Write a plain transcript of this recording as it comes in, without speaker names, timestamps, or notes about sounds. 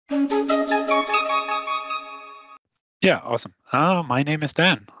Yeah, awesome. My name is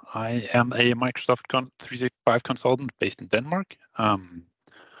Dan. I am a Microsoft 365 consultant based in Denmark.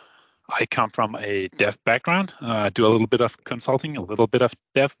 I come from a dev background. I do a little bit of consulting, a little bit of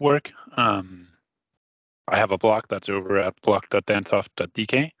dev work. I have a blog that's over at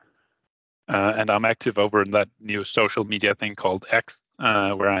blog.dantoft.dk. And I'm active over in that new social media thing called X,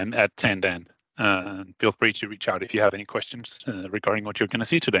 where I'm at Tandan. Feel free to reach out if you have any questions regarding what you're going to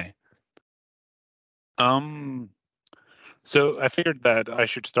see today. So I figured that I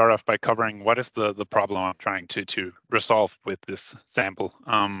should start off by covering what is the problem I'm trying to resolve with this sample.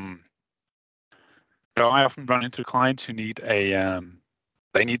 I often run into clients who need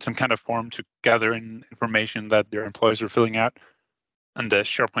they need some kind of form to gather in information that their employees are filling out. And the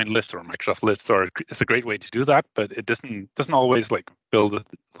SharePoint list or Microsoft lists is a great way to do that, but it doesn't always build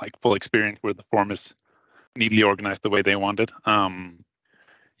full experience where the form is neatly organized the way they want it.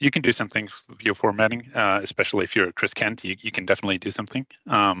 You can do some things with view formatting, especially if you're Chris Kent, you can definitely do something.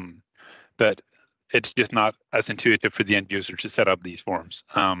 But it's just not as intuitive for the end user to set up these forms.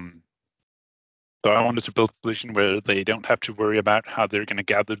 So I wanted to build a solution where they don't have to worry about how they're going to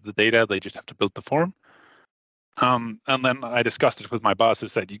gather the data. They just have to build the form. And then I discussed it with my boss, who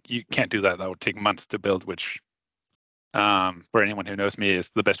said, you can't do that. That would take months to build, which for anyone who knows me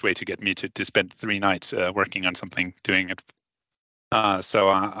is the best way to get me to spend 3 nights working on something, doing it. So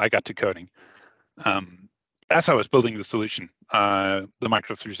I got to coding. As I was building the solution, the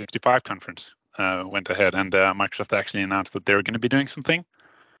Microsoft 365 conference went ahead, and Microsoft actually announced that they were going to be doing something.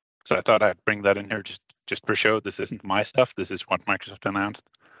 So I thought I'd bring that in here just for show. This isn't my stuff. This is what Microsoft announced.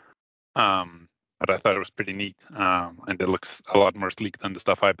 But I thought it was pretty neat, and it looks a lot more sleek than the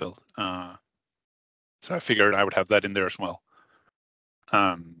stuff I built. So I figured I would have that in there as well.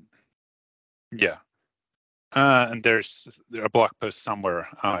 Yeah. And there's a blog post somewhere.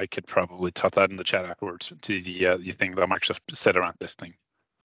 I could probably type that in the chat afterwards to the thing that Microsoft said around this thing.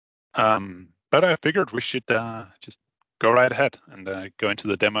 But I figured we should just go right ahead and go into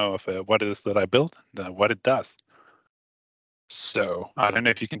the demo of what it is that I built and what it does. So I don't know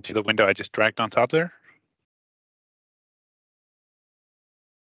if you can see the window I just dragged on top there.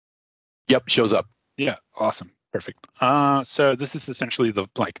 Yep, shows up. Yeah, awesome, perfect. So this is essentially the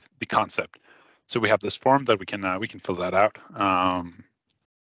concept. So we have this form that we can fill that out. I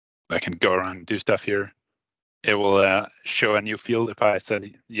can go around and do stuff here. It will show a new field if I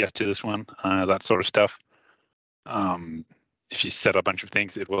said yes to this one, that sort of stuff. If you set a bunch of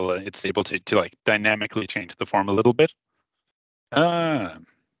things, it's able to dynamically change the form a little bit. And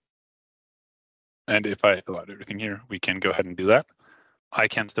if I fill out everything here, we can go ahead and do that. I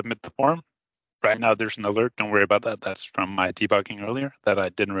can submit the form. Right now, there's an alert. Don't worry about that. That's from my debugging earlier that I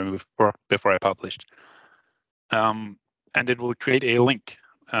didn't remove before I published. And it will create a link,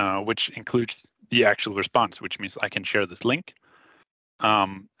 which includes the actual response, which means I can share this link.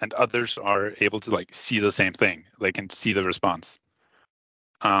 And others are able to see the same thing. They can see the response.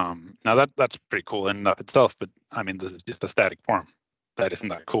 Now that's pretty cool in and of itself, but I mean, this is just a static form. That isn't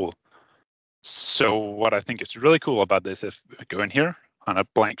that cool. So what I think is really cool about this, if I go in here on a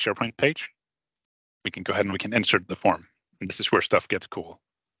blank SharePoint page, we can go ahead and we can insert the form. And this is where stuff gets cool.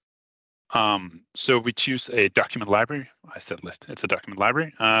 So we choose a document library. I said list. It's a document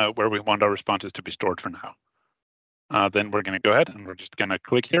library where we want our responses to be stored for now. Then we're going to go ahead and we're just going to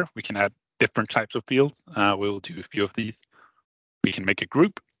click here. We can add different types of fields. We'll do a few of these. We can make a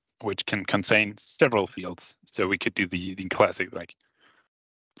group, which can contain several fields. So we could do the classic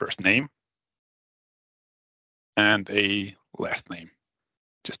first name and a last name,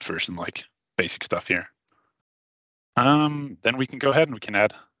 just for some basic stuff here. Then we can go ahead and we can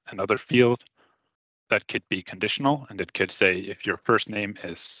add another field that could be conditional, and it could say if your first name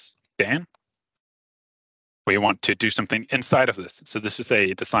is Dan, we want to do something inside of this. So this is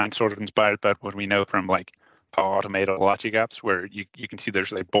a design sort of inspired by what we know from how automated logic apps, where you can see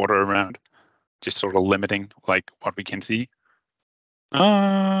there's a border around, just sort of limiting what we can see.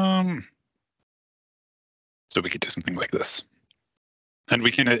 So we could do something like this. And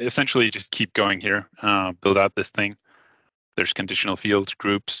we can essentially just keep going here, build out this thing. There's conditional fields,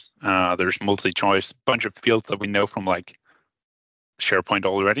 groups, there's multi-choice, bunch of fields that we know from SharePoint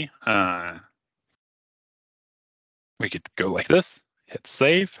already. We could go like this, hit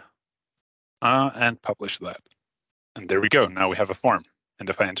save, and publish that. And there we go. Now we have a form. And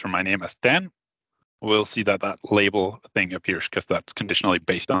if I enter my name as Dan, we'll see that label thing appears because that's conditionally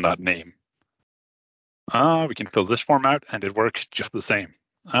based on that name. We can fill this form out, and it works just the same.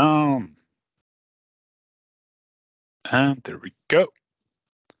 And there we go.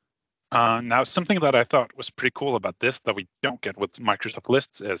 Now, something that I thought was pretty cool about this that we don't get with Microsoft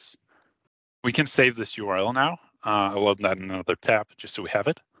Lists is we can save this URL now. I'll open that in another tab just so we have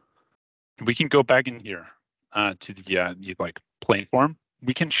it. We can go back in here to the like plain form.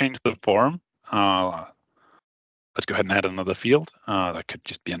 We can change the form. Let's go ahead and add another field. That could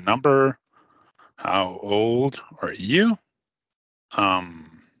just be a number. How old are you?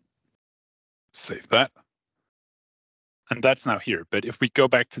 Save that. And that's now here. But if we go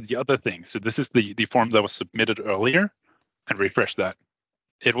back to the other thing, so this is the form that was submitted earlier, and refresh that,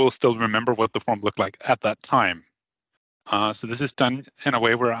 it will still remember what the form looked like at that time. So this is done in a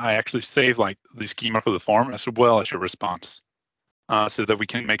way where I actually save like the schema for the form as well as your response, so that we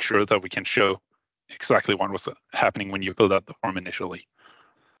can make sure that we can show exactly what was happening when you filled out the form initially.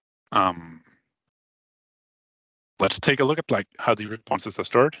 Let's take a look at like how the responses are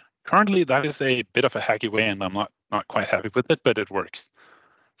stored. Currently, that is a bit of a hacky way, and I'm not quite happy with it, but it works.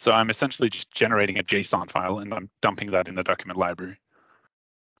 So I'm essentially just generating a JSON file, and I'm dumping that in the document library.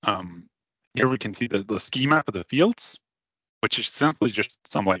 Here we can see the schema for the fields, which is simply just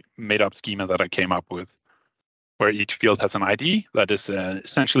some like made-up schema that I came up with, where each field has an ID that is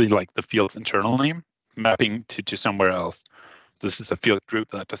essentially like the field's internal name mapping to somewhere else. This is a field group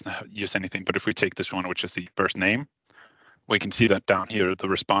that doesn't use anything, but if we take this one, which is the first name, we can see that down here the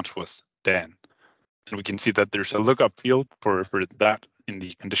response was Dan. And we can see that there's a lookup field for that in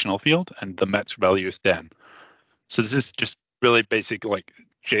the conditional field, and the match value is Dan. So this is just really basic like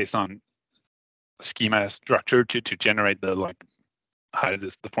JSON schema structure to generate the like how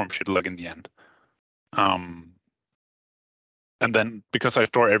the form should look in the end. And then because I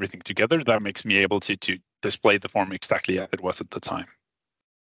store everything together, that makes me able to display the form exactly as it was at the time.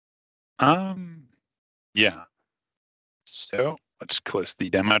 Yeah. So let's close the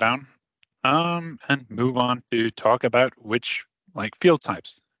demo down and move on to talk about which like field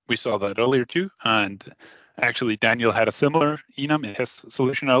types. We saw that earlier too, and actually Daniel had a similar enum in his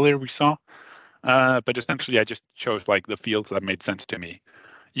solution earlier we saw, but essentially I just chose like the fields that made sense to me.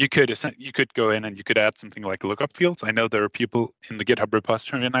 You could go in and you could add something like lookup fields. I know there are people in the GitHub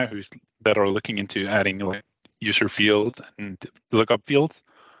repository now that are looking into adding like user fields and lookup fields.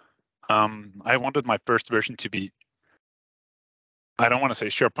 I wanted my first version to be, I don't want to say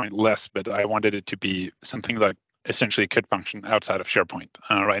SharePoint less, but I wanted it to be something that essentially could function outside of SharePoint.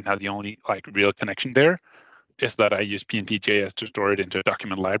 Right now, the only like real connection there is that I use PnP.js to store it into a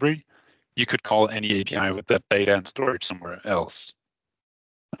document library. You could call any API with that data and store it somewhere else.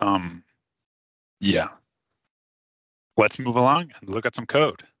 Yeah. Let's move along and look at some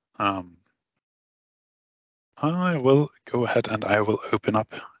code. I will go ahead and I will open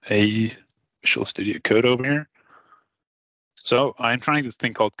up a Visual Studio Code over here. So I'm trying this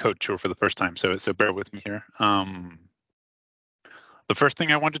thing called Code Show for the first time, so bear with me here. The first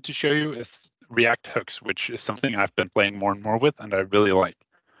thing I wanted to show you is React hooks, which is something I've been playing more and more with, and I really like.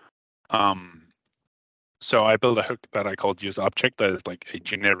 So I built a hook that I called useObject that is like a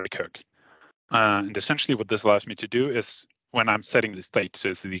generic hook. And essentially what this allows me to do is when I'm setting the state, so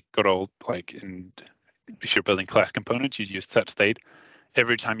it's the good old, like if you're building class components, you use set state.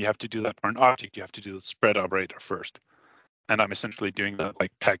 Every time you have to do that for an object, you have to do the spread operator first. And I'm essentially doing that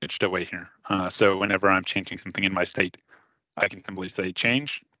like packaged away here. So whenever I'm changing something in my state, I can simply say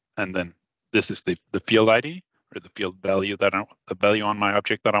change, and then this is the field ID or the field value the value on my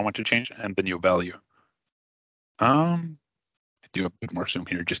object that I want to change, and the new value. Do a bit more zoom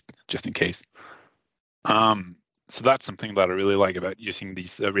here just in case. So that's something that I really like about using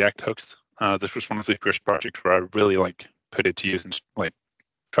these React hooks. This was one of the first projects where I really like put it to use and like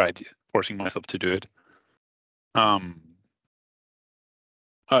tried forcing myself to do it.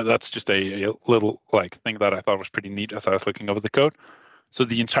 That's just a little like thing that I thought was pretty neat as I was looking over the code. So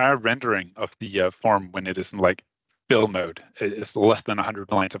the entire rendering of the form when it is in like fill mode is less than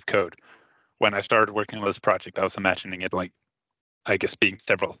 100 lines of code. When I started working on this project, I was imagining it like, I guess, being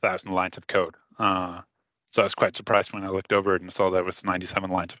several thousand lines of code. So I was quite surprised when I looked over it and saw there was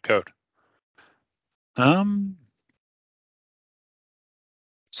 97 lines of code.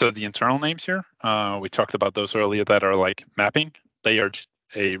 So the internal names here, we talked about those earlier that are like mapping. They are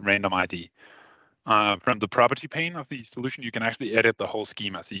a random ID. From the property pane of the solution, you can actually edit the whole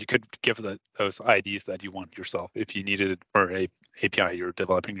schema. So you could give those IDs that you want yourself if you needed it for a API you're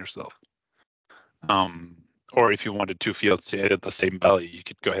developing yourself. Or if you wanted two fields to edit the same value, you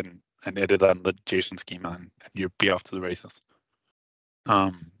could go ahead and edit that in the JSON schema, and you'd be off to the races.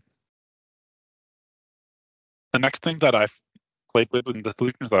 The next thing that I've played with in the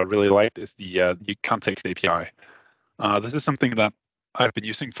solutions that I really liked is the context API. This is something that I've been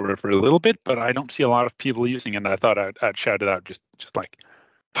using for a little bit, but I don't see a lot of people using, and I thought I'd shout it out just like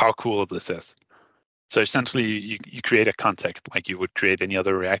how cool this is. So essentially, you create a context like you would create any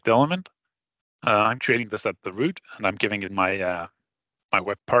other React element, I'm creating this at the root, and I'm giving it my my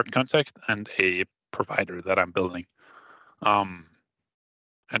web part context and a provider that I'm building. And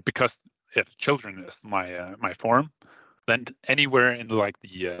because if children is my form, then anywhere in like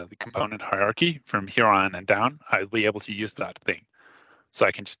the component hierarchy from here on and down, I'll be able to use that thing. So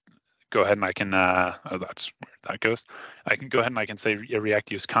I can just go ahead and I can oh, that's where that goes. I can go ahead and I can say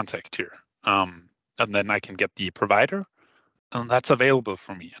React use context here, and then I can get the provider, and that's available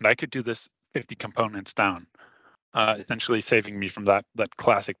for me. And I could do this 50 components down, essentially saving me from that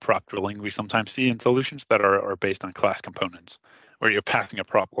classic prop drilling we sometimes see in solutions that are based on class components, where you're passing a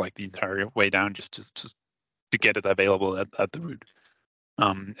prop like the entire way down just to get it available at the root.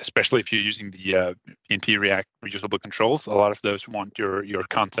 Especially if you're using the PNP React reusable controls, a lot of those want your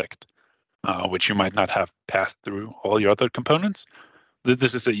context, which you might not have passed through all your other components.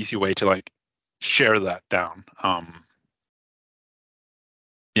 This is an easy way to like share that down.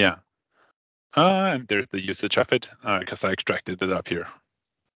 Yeah. And there's the usage of it because I extracted it up here.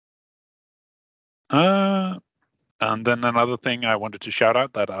 And then another thing I wanted to shout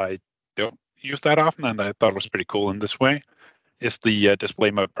out that I don't use that often and I thought was pretty cool in this way is the display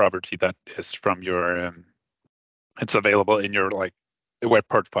mode property that is from your, it's available in your like web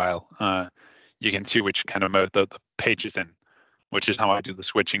part file. You can see which kind of mode the page is in, which is how I do the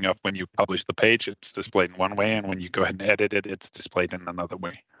switching up. When you publish the page, it's displayed in one way, and when you go ahead and edit it, it's displayed in another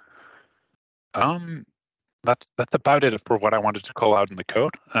way. That's about it for what I wanted to call out in the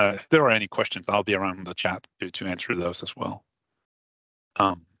code. If there are any questions, I'll be around in the chat to answer those as well.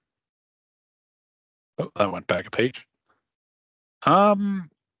 Oh, that went back a page.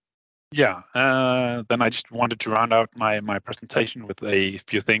 Yeah, then I just wanted to round out my presentation with a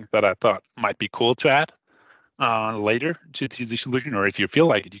few things that I thought might be cool to add later to the solution, or if you feel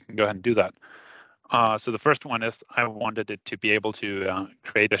like it, you can go ahead and do that. So the first one is I wanted it to be able to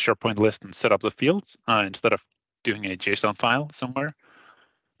create a SharePoint list and set up the fields instead of doing a JSON file somewhere.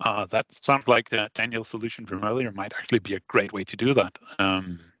 That sounds like Daniel's solution from earlier might actually be a great way to do that,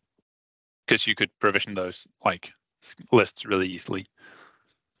 because you could provision those like lists really easily.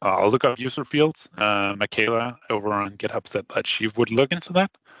 I'll look up user fields. Michaela over on GitHub said that she would look into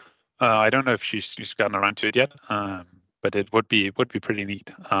that. I don't know if she's gotten around to it yet, but it would be pretty neat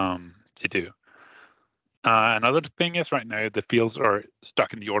to do. Another thing is right now the fields are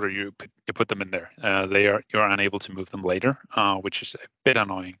stuck in the order you put them in there. You're unable to move them later, which is a bit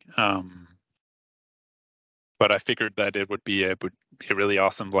annoying. But I figured that it would be really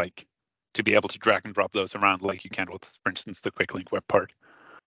awesome, like to be able to drag and drop those around like you can with, for instance, the quick link web part.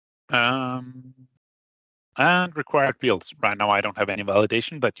 And required fields. Right now, I don't have any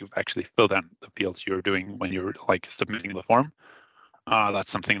validation that you've actually filled in the fields you're doing when you're like submitting the form.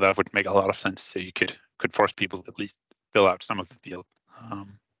 That's something that would make a lot of sense. So you could force people to at least fill out some of the fields.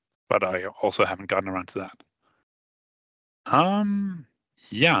 But I also haven't gotten around to that.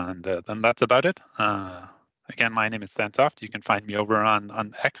 Yeah, and then that's about it. Again, my name is Toft. You can find me over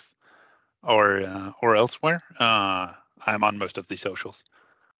on X or elsewhere. I'm on most of the socials.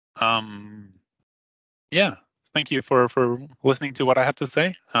 Yeah, thank you for listening to what I had to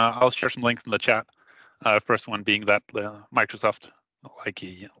say. I'll share some links in the chat. First one being that Microsoft, like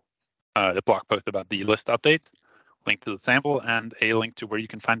the blog post about the list updates, link to the sample, and a link to where you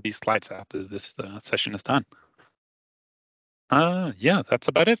can find these slides after this session is done. Yeah, that's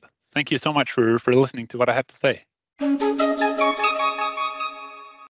about it. Thank you so much for listening to what I had to say.